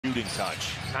Shooting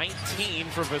touch. 19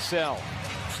 for Vassell.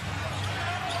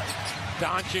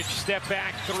 Dončić step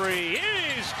back three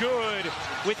is good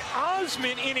with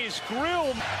Osman in his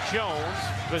grill. Jones,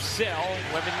 Vassell,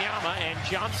 Wembanyama, and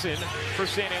Johnson for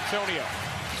San Antonio.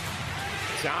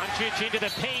 Dončić into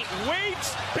the paint,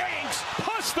 waits, banks,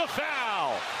 plus the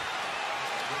foul.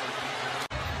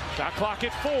 Shot clock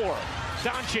at 4.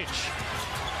 Dončić.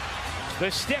 The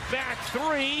step back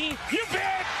three. You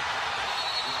bet!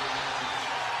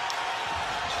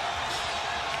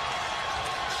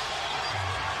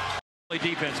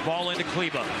 Defense, ball into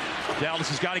Kleba. Dallas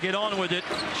has got to get on with it.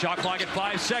 Shot clock at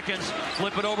 5 seconds.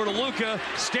 Flip it over to Luka.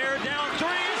 Stare down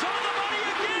three is on the money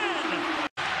again.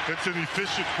 It's an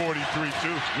efficient 43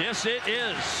 too. Yes, it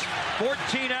is.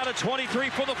 14 out of 23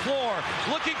 for the floor.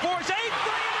 Looking for his 8th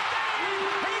three.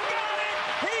 He got it.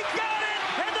 He got it.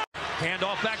 And the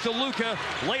handoff back to Luka.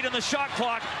 Late in the shot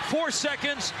clock. 4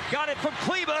 seconds. Got it from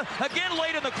Kleba. Again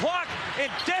late in the clock. In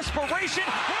desperation.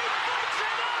 He puts it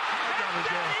up. And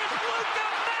that is Luka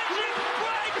magic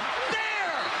right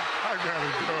there. I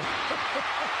gotta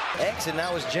go. X, and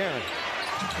now it's Jaren.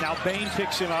 Now Bain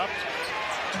picks him up.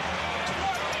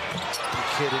 You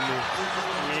kidding me?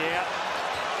 Yeah.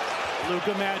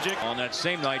 Luka magic. On that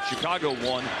same night, Chicago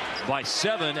won by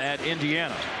 7 at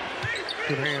Indiana.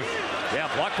 Good hand. Yeah,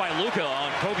 blocked by Luka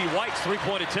on Kobe White's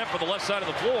three-point attempt for the left side of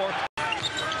the floor.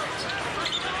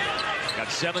 Got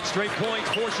 7 straight points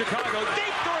for Chicago.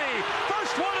 Deep three,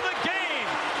 first one of the game.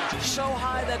 So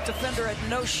high that defender had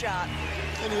no shot.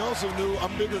 And he also knew,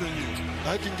 I'm bigger than you.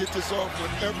 I can get this off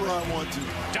whenever I want to.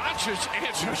 Dončić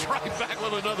answers right back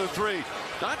with another three.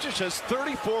 Dončić has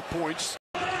 34 points.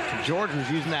 George was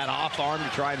using that off arm to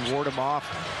try and ward him off.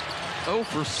 0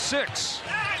 for 6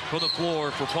 for the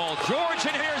floor for Paul George,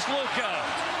 and here's Luka.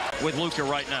 With Luka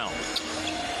right now.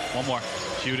 One more.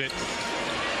 Shoot it.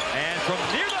 And from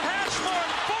near the hash mark,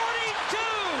 42!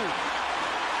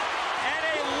 And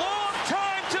a long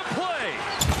time to play.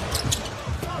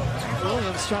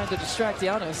 Williams trying to distract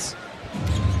Giannis.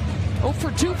 0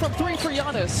 for 2 from 3 for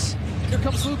Giannis. Here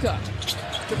comes Luka.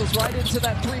 Dribbles right into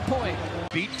that three-point.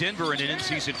 Beat Denver in an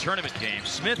in-season tournament game.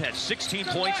 Smith had 16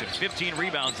 points and 15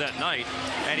 rebounds that night,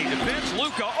 and he defends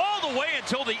Luka all the way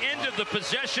until the end of the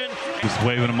possession. He's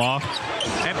waving him off.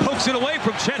 And pokes it away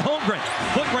from Chet Holmgren.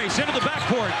 Foot race into the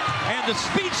backcourt, and the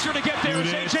speedster to get there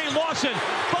is A.J. Lawson.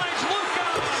 Finds Luka.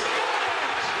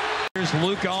 Here's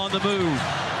Luka on the move.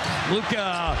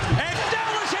 Luka, and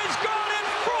Dallas has gone in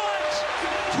front.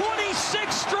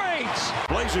 26 straight.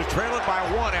 Blazers trailing by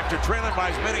 1 after trailing by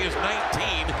as many as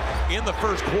 19 in the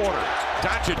first quarter.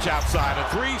 Dončić outside, a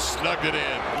three, snugged it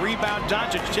in. Rebound,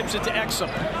 Dončić tips it to Exum.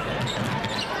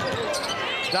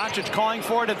 Dončić calling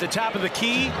for it at the top of the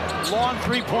key. Long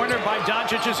three-pointer by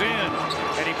Dončić is in.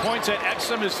 And he points at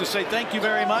Exum as to say thank you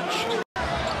very much.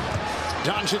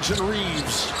 Dončić and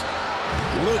Reeves.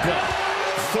 Luka,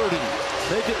 30.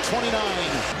 Make it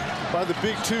 29 by the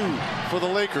big 2 for the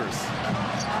Lakers.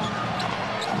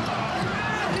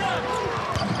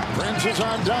 Prince is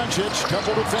on Dončić.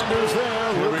 Couple defenders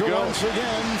there. Luka once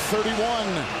again, 31.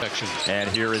 And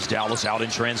here is Dallas out in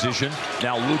transition.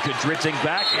 Now Luka drifting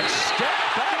back and step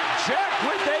back check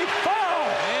with a foul.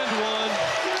 And one.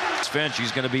 Finch,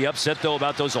 he's going to be upset though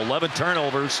about those 11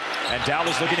 turnovers. And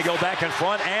Dallas looking to go back in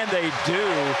front, and they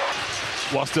do.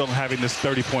 While still having this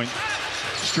 30-point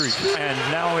streak. And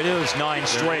now it is 9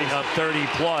 straight of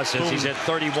 30-plus as he's at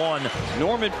 31.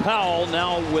 Norman Powell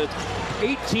now with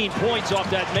 18 points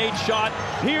off that made shot.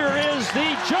 Here is the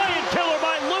giant killer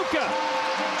by Luka.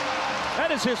 That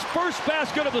is his first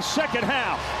basket of the second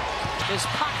half. His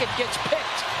pocket gets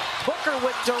picked. Booker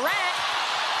with Durant.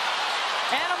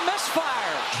 And a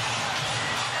misfire.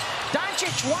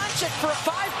 Dončić wants it for a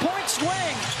 5-point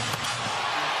swing.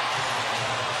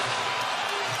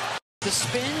 The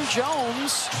spin,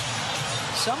 Jones.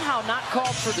 Somehow not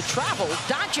called for the travel.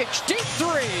 Dončić, deep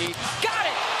three. Got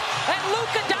it. And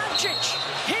Luka Dončić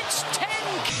hits 10.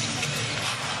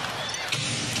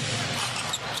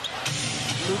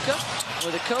 Luka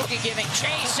with a Kogi giving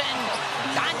chase, and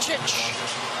Dončić.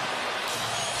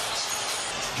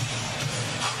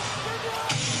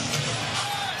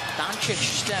 Dončić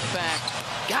step back.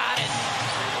 Got it.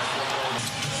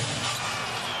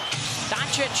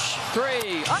 Dončić,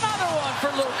 three. Another one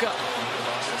for Luka.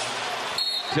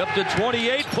 Up to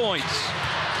 28 points.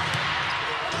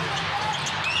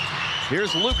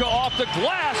 Here's Luka off the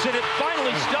glass, and it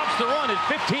finally stops the run at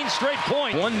 15 straight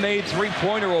points. One made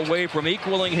three-pointer away from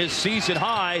equaling his season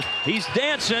high. He's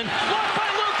dancing. Blocked by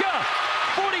Luka.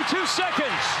 42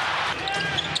 seconds.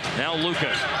 Now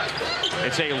Luka.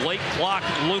 It's a late clock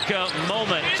Luka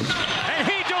moment. And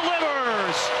he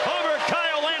delivers over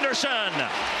Kyle Anderson. possession.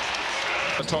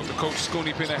 I talked to Coach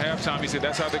Scooney Penn at halftime. He said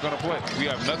that's how they're going to play. We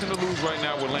have nothing to lose right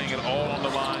now. We're laying it all on the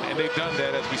line, and they've done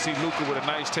that as we see Luka with a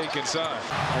nice take inside.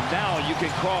 And now you can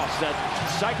cross that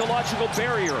psychological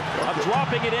barrier of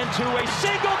dropping it into a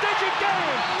single-digit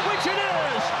game, which it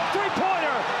is.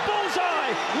 Three-pointer,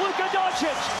 bullseye, Luka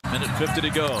Dončić. Minute 50 to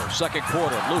go, second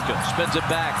quarter. Luka spins it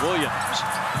back, Williams.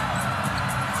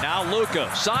 Now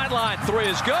Luka, sideline three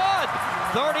is good.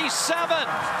 37.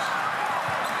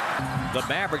 The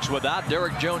Mavericks without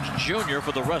Derrick Jones Jr.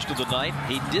 for the rest of the night.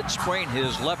 He did sprain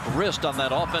his left wrist on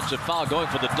that offensive foul going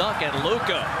for the dunk, and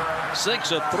Luka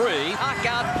sinks a three.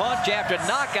 Knockout punch after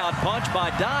knockout punch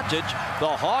by Dončić. The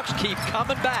Hawks keep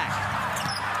coming back.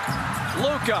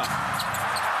 Luka.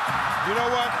 You know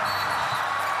what?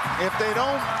 If they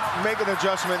don't make an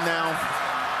adjustment now,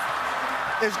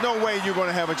 there's no way you're going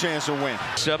to have a chance to win.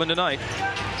 7 tonight.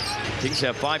 Kings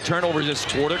have 5 turnovers this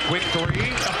quarter. Quick three.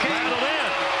 Battled in.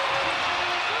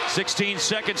 16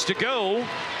 seconds to go.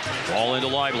 Ball into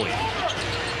Lively.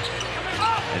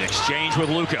 An exchange with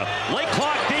Luka. Late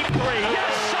clock, deep three.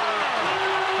 Yes, sir!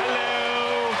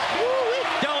 Hello.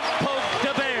 Don't poke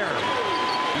the bear.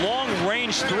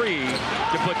 Long-range three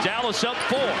to put Dallas up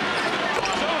 4. So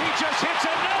he just hits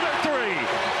another three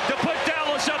to put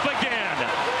Dallas up again.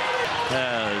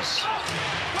 Has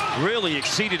really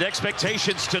exceeded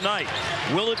expectations tonight.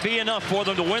 Will it be enough for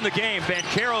them to win the game?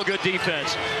 Banchero, good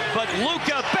defense. But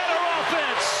Luka, better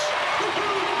offense.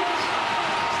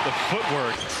 The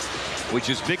footwork, which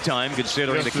is big time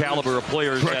considering the caliber of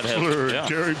players that have. Yeah.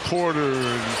 Gary Porter.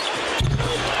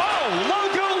 Oh,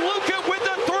 Luka with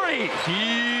the three.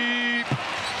 Deep.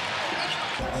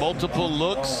 Multiple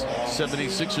looks.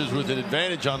 76ers with an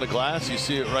advantage on the glass. You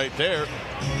see it right there.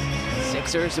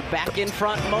 Sixers back in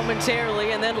front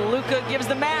momentarily, and then Luka gives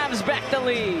the Mavs back the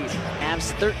lead.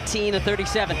 Mavs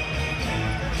 13-37.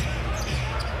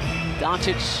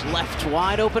 Dončić left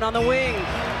wide open on the wing.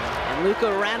 And Luka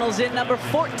rattles in number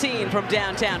 14 from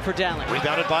downtown for Dallas.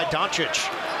 Rebounded by Dončić.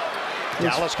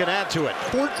 Dallas can add to it.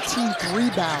 14th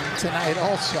rebound tonight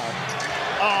also.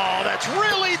 Oh, that's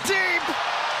really deep.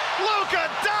 Luka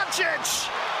Dončić.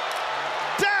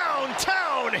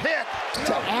 Downtown hit.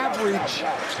 To average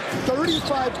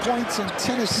 35 points and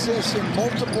 10 assists in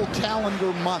multiple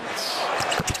calendar months.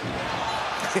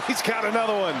 He's got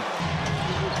another one.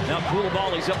 Now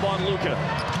Koulibaly's up on Luka.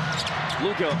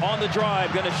 Luka on the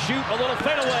drive, gonna shoot a little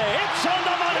fadeaway. It's on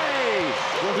the money.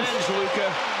 Revenge,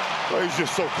 Luka. Oh, he's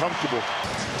just so comfortable.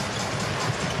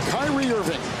 Kyrie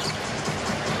Irving.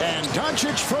 And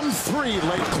Dončić from 3,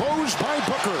 late closed by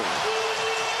Booker.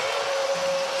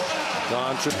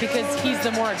 Because he's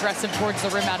the more aggressive towards the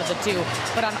rim out of the two.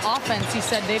 But on offense, he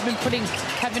said they've been putting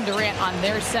Kevin Durant on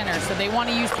their center, so they want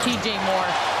to use TJ more.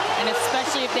 And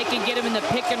especially if they can get him in the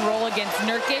pick and roll against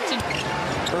Nurkic.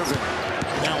 Irving.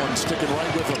 Allen sticking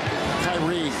right with him.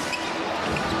 Kyrie.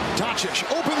 Dončić,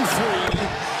 open 3.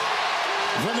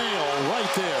 The nail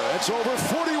right there. It's over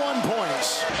 41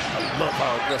 points. I love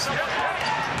how aggressive.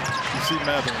 You see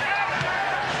Mather.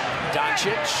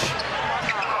 Dončić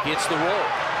gets the roll.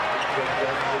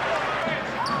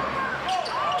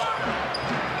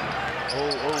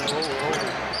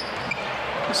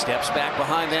 Steps back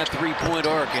behind that three-point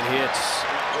arc and hits.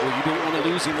 Well, you don't want to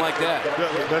lose him like that.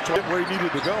 That's where he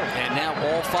needed to go. And now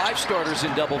all 5 starters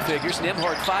in double figures.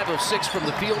 Nembhard 5 of 6 from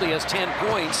the field. He has 10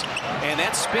 points. And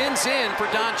that spins in for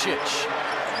Dončić.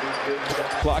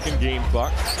 Clock and game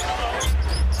clock.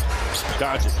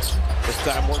 Dončić. This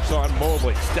time works on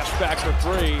Mobley. Steps back for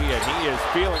 3, and he is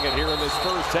feeling it here in this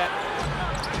first half.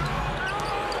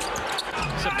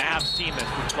 It's a Mavs team that's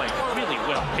been playing really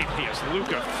well lately as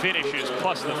Luka finishes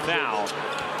plus the foul.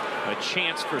 A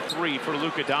chance for 3 for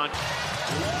Luka Dončić.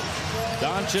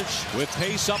 Dončić with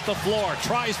pace up the floor.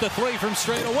 Tries the 3 from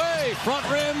straight away. Front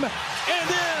rim and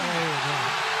in.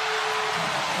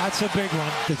 That's a big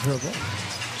one. Good dribble.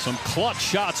 Some clutch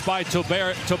shots by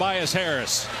Tobias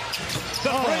Harris.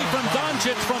 The 3 from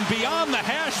Dončić from beyond the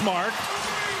hash mark.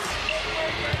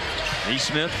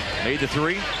 Neesmith made the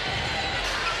 3.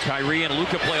 Kyrie and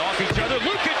Luka play off each other.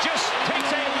 Luka just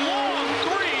takes a long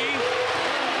 3.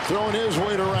 Throwing his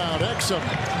weight around. Exum.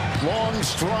 Long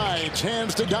strides.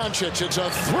 Hands to Dončić. It's a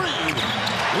 3.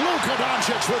 Luka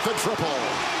Dončić with the triple.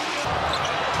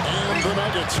 And the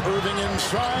Nuggets. Irving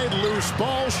inside. Loose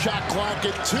ball. Shot clock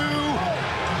at 2.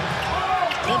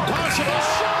 Impossible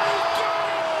shot.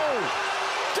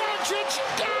 Dončić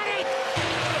got it.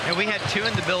 And we had 2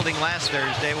 in the building last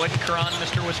Thursday. Wasn't Karan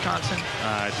Mr. Wisconsin?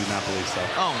 I do not believe so.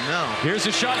 Oh, no. Here's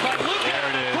a shot by Luka. There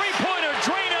it is. Three-pointer,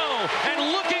 Drano, and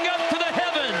looking up to the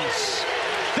heavens.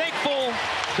 Thankful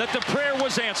that the prayer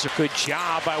was answered. Good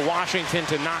job by Washington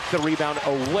to knock the rebound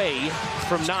away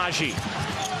from Najee.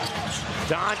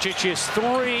 Dončić's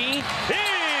three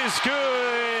is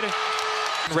good.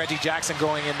 Reggie Jackson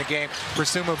going in the game,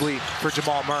 presumably for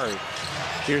Jamal Murray.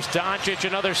 Here's Dončić,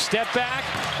 another step back.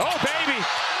 Oh, baby.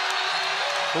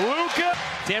 Luka.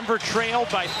 Denver trailed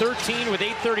by 13 with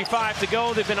 8:35 to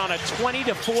go. They've been on a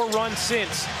 20-4 run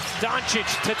since.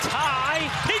 Dončić to tie.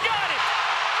 He got it.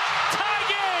 Tie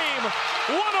game.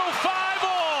 105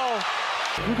 all.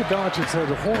 Luka Dončić has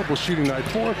a horrible shooting night.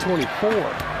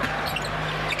 4-24.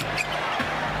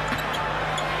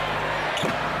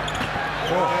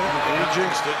 He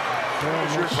jinxed it.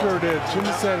 Yeah, sure did. Shouldn't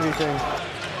have said anything.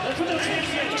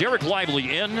 Derek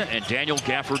Lively in and Daniel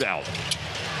Gafford out.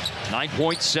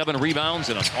 9.7 rebounds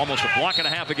and almost a block and a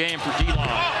half a game for D-Lon.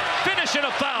 Finish and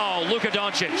a foul, Luka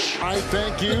Dončić. I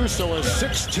thank you. So a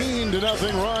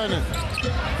 16-0 run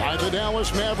by the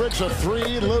Dallas Mavericks. A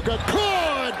three. Luka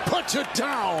good. Puts it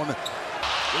down.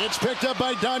 It's picked up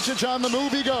by Dončić. On the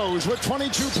move he goes with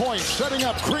 22 points. Setting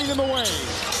up Green in the way.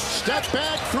 Step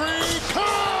back three.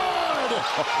 Good.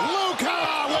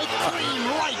 Luka with Green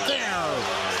right there.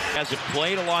 Hasn't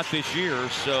played a lot this year,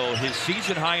 so his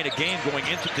season high in a game going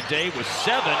into today was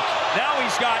 7. Now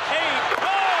he's got 8. Oh,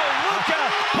 Luka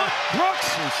put Brooks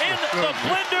in the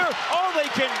blender. All they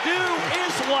can do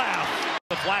is laugh.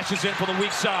 The flashes in from the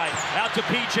weak side. Out to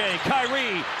PJ.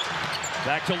 Kyrie.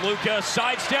 Back to Luka.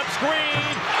 Sidestep screen.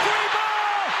 Free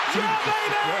ball! Yeah,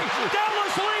 baby!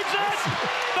 Dallas leads it!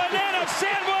 Banana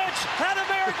sandwich at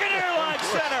American Airlines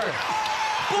Center.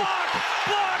 Block!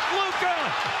 Block, Luka!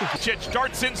 Dončić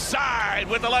starts inside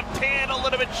with the left hand a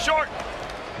little bit short.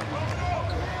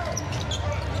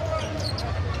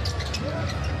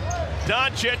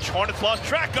 Dončić, Hornets lost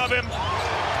track of him.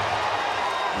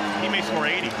 He may score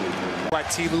 80. Right,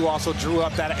 T-Lou also drew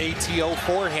up that ATO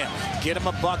for him. Get him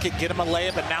a bucket, get him a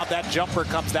layup, and now that jumper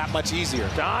comes that much easier.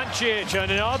 Dončić,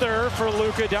 another for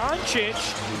Luka Dončić.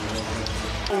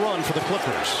 Run for the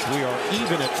Clippers. We are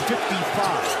even at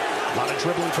 55. A lot of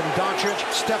dribbling from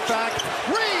Dončić. Step back.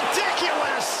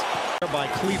 Ridiculous! By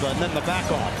Kleba, and then the back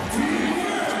off.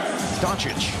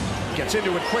 Dončić gets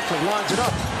into it quickly, lines it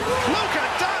up. Luka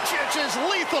Dončić is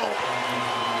lethal!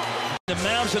 The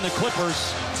Mavs and the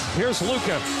Clippers. Here's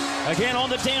Luka again on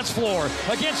the dance floor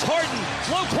against Harden.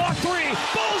 Low clock three.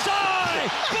 Bullseye!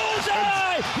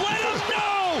 Bullseye! Let him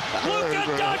know! Luka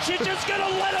Dončić is going to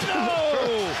let him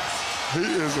know! He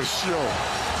is a show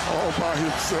all by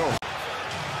himself.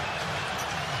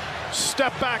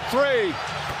 Step back three.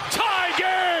 Tie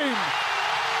game!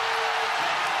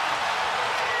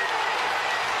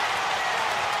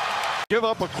 Give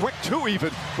up a quick two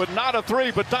even, but not a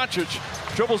three. But Dončić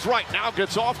dribbles right, now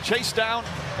gets off, chased down,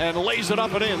 and lays it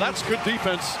up and in. That's good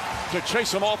defense to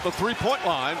chase him off the three-point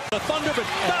line. The Thunder, but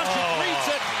Dončić reads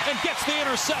it and gets the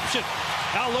interception.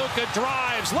 Now Luka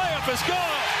drives, layup is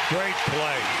good. Great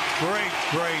play,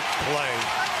 great play.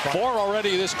 More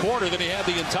already this quarter than he had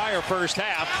the entire first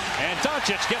half, and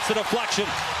Dončić gets the deflection.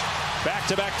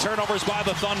 Back-to-back turnovers by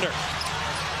the Thunder.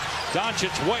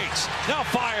 Dončić waits, now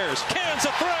fires, cans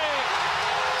a three.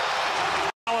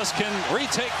 Dallas can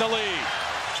retake the lead.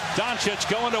 Dončić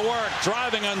going to work,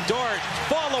 driving on Dort,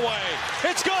 fall away,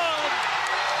 it's good!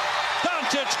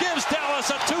 Dončić gives Dallas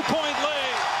a 2-point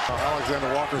lead.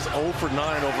 Alexander Walker's 0 for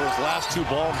 9 over his last 2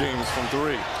 ball games from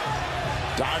 3.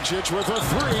 Dončić with a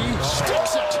three,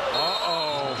 sticks it!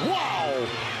 Uh-oh. Wow!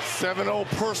 7-0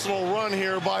 personal run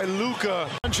here by Luka.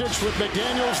 Dončić with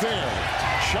McDaniels there.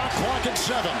 Shot clock at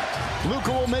 7.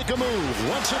 Luka will make a move,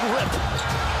 lets it rip.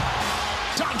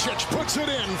 Dončić puts it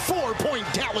in, 4-point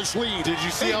Dallas lead. Did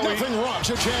you see how nothing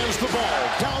Dončić has the ball,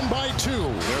 down by 2.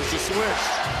 There's the switch.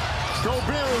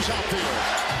 Gobert is out there.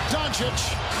 Dončić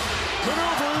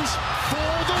maneuvers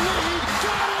for the lead.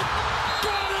 Got it!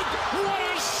 Got it! What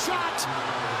a shot!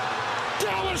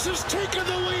 Dallas has taken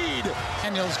the lead.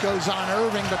 Daniels goes on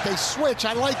Irving, but they switch.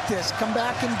 I like this. Come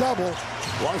back and double.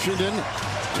 Washington,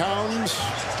 Towns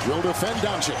will defend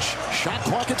Dončić. Shot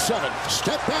clock at 7.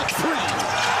 Step back 3.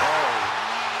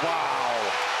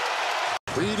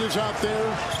 Reed is out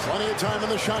there. Plenty of time on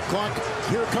the shot clock.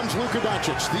 Here comes Luka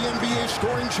Dončić, the NBA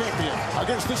scoring champion,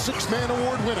 against the 6-man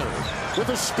award winner with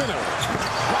a spinner.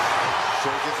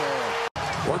 Shake his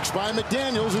hand. Works by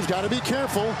McDaniels, who's got to be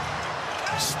careful.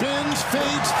 Spins,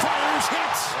 fades, fires,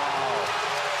 hits.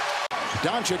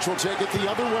 Dončić will take it the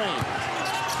other way.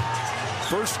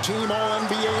 First team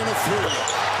All-NBA in a 3.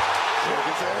 Shake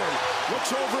his hand.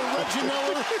 Looks over Reggie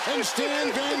Miller and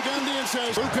Stan Van Gundy and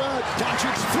says, Luka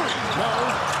Dončić 3. No.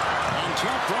 And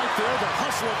tapped right there, the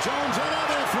hustle of Jones,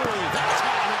 another 3. That's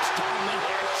how it's done.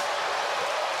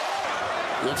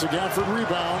 It's a Gafford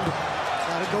rebound.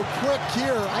 Got to go quick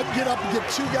here. I'd get up and get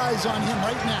two guys on him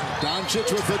right now.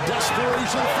 Dončić with the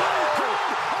desperation.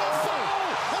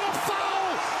 And a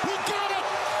foul! He got it!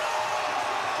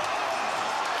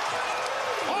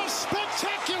 A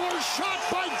spectacular shot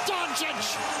by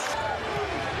Dončić.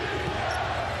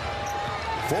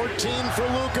 14 for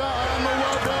Luka on the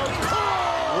logo.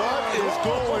 What is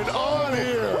going on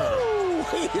here?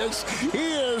 He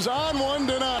is on one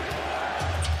tonight.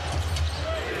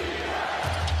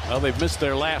 Well, they've missed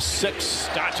their last 6.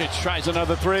 Dončić tries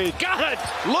another 3. Got it!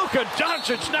 Luka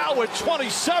Dončić now with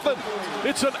 27.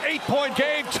 It's an 8-point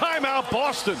game. Timeout,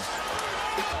 Boston.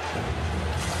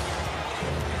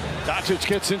 Dončić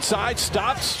gets inside,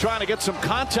 stops, trying to get some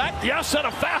contact. Yes, and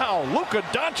a foul. Luka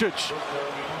Dončić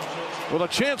with a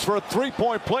chance for a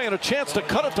 3-point play and a chance to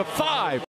cut it to 5.